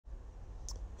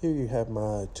Here you have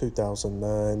my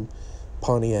 2009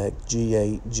 Pontiac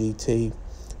G8 GT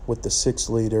with the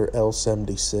 6-liter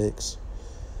L76.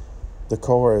 The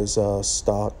car is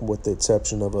stock with the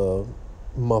exception of a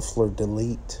muffler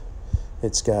delete.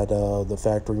 It's got the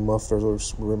factory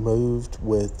mufflers removed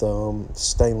with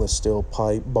stainless steel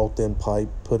pipe, bolt-in pipe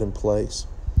put in place.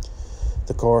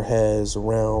 The car has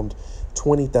around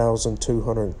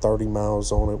 20,230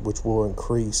 miles on it, which will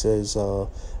increase as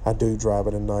I do drive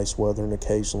it in nice weather and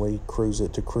occasionally cruise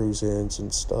it to cruise ins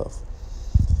and stuff.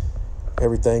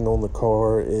 Everything on the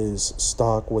car is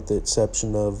stock with the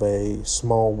exception of a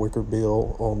small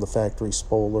wickerbill on the factory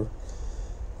spoiler.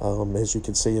 As you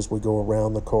can see as we go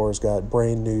around, the car's got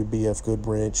brand new BF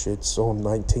Goodrich. It's on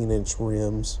 19-inch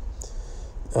rims.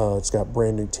 It's got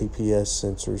brand new TPS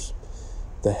sensors.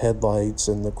 The headlights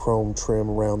and the chrome trim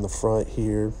around the front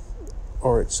here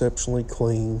are exceptionally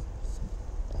clean.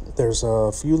 There's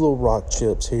a few little rock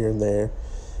chips here and there.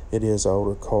 It is an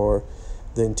older car.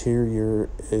 The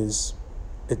interior is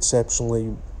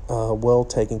exceptionally well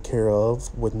taken care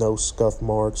of with no scuff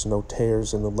marks, no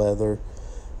tears in the leather.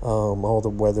 All the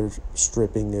weather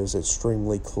stripping is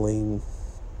extremely clean.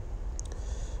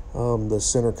 The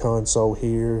center console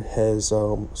here has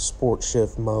sport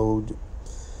shift mode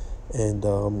and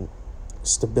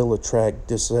StabiliTrak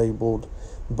disabled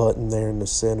button there in the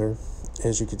center.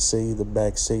 As you can see, the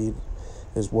back seat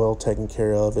is well taken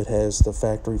care of. It has the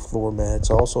factory floor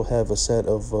mats. I also have a set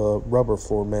of rubber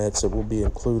floor mats that will be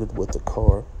included with the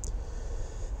car.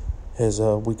 As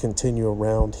we continue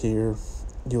around here,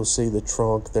 you'll see the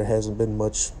trunk. There hasn't been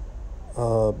much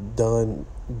done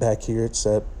back here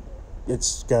except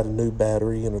it's got a new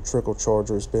battery and a trickle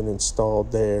charger has been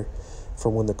installed there for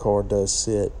when the car does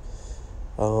sit.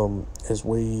 As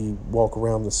we walk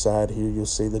around the side here, you'll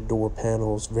see the door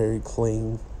panels very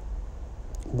clean,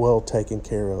 well taken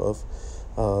care of.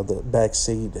 The back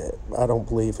seat, I don't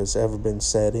believe has ever been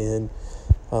sat in.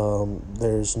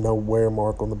 There's no wear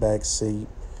mark on the back seat.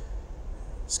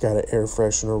 It's got an air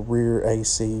freshener. Rear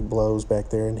AC blows back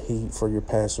there and heat for your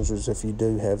passengers if you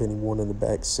do have anyone in the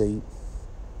back seat.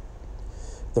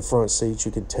 The front seats,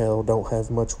 you can tell, don't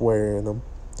have much wear in them.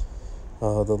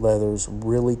 The leather's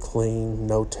really clean,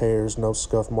 no tears, no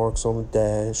scuff marks on the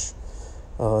dash,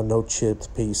 no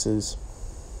chipped pieces,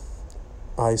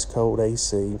 ice cold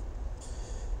AC.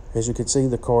 As you can see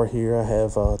the car here, I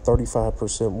have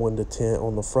 35% window tint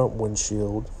on the front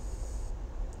windshield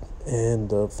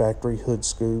and factory hood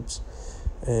scoops,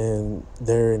 and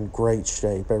they're in great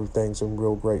shape. Everything's in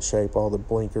real great shape. All the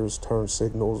blinkers, turn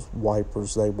signals,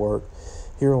 wipers, they work.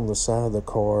 Here on the side of the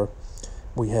car,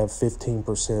 we have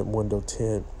 15% window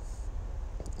tint.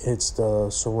 It's the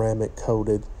ceramic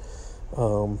coated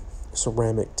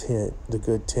ceramic tint, the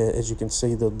good tint. As you can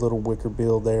see, the little wicker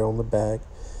bill there on the back.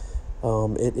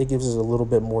 It gives it a little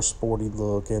bit more sporty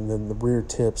look, and then the rear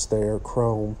tips there are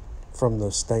chrome from the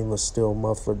stainless steel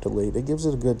muffler delete. It gives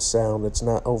it a good sound. It's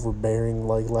not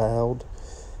overbearingly loud.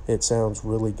 It sounds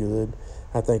really good.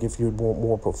 I think if you'd want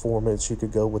more performance, you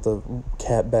could go with a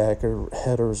catback or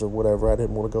headers or whatever. I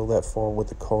didn't want to go that far with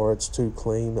the car. It's too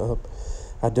clean up.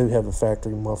 I do have the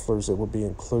factory mufflers that would be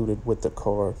included with the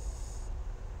car.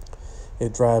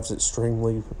 It drives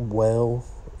extremely well.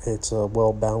 It's a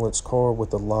well-balanced car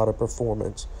with a lot of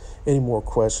performance. Any more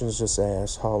questions, just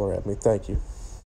ask. Holler at me. Thank you.